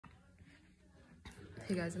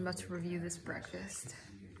Hey guys, I'm about to review this breakfast.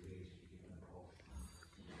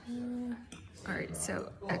 Alright,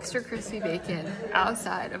 so extra crispy bacon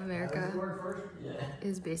outside of America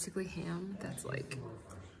is basically ham. That's like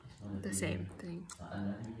the same thing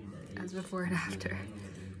as before and after.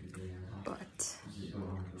 But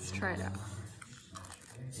let's try it out.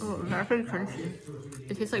 Oh, it's pretty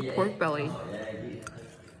crunchy. It tastes like pork belly.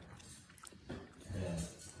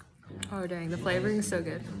 Oh dang, the flavoring's so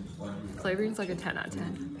good. Flavoring's like a 10 out of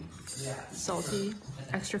 10. Salty,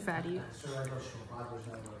 extra fatty,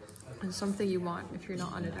 and something you want if you're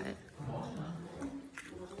not on a diet.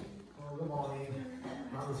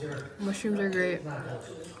 Mushrooms are great.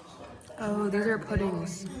 Oh, these are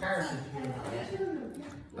puddings.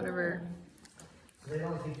 Whatever.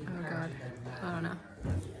 Oh god, I don't know.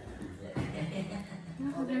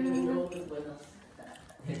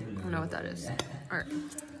 I don't know what that is. Alright.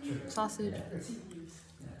 Sausage.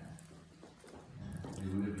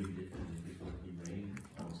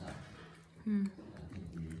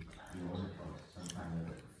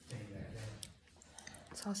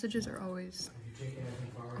 Sausages are always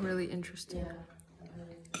really interesting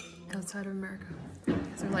outside of America.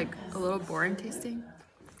 They're like a little boring tasting.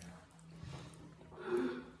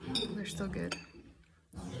 They're still good.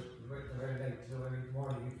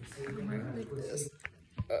 Like this.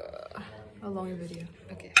 A long video.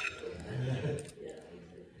 Okay.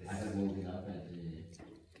 I have woken up at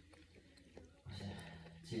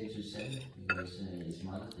 10 to 7 because it's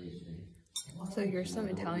Mother's Day today. So here's some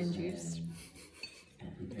Italian juice.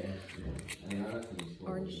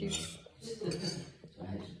 Orange juice. So I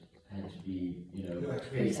had to be,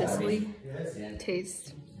 From Sicily.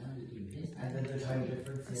 Taste.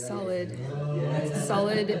 Solid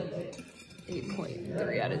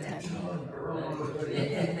 8.3 out of 10.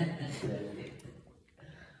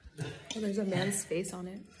 Oh, there's a man's face on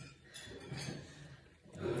it.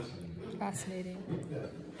 Fascinating.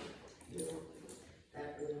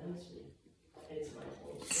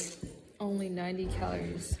 Only 90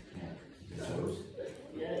 calories.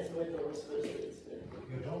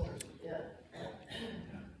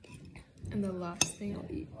 And the last thing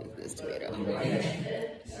I'll eat is this tomato.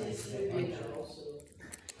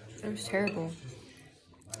 It was terrible.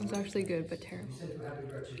 It was actually good, but terrible.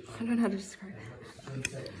 I don't know how to describe it.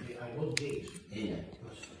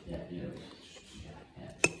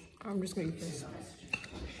 I'm just gonna eat this.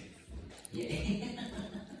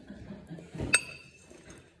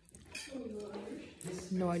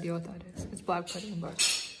 No idea what that is. It's black pudding, but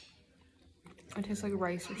it tastes like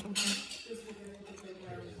rice or something.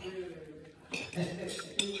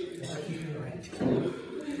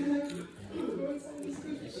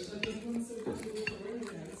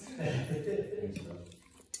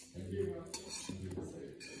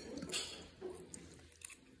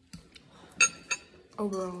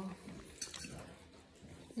 Overall.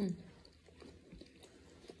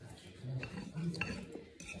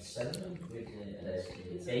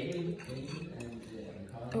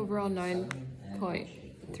 Overall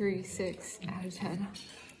 9.36 out of 10.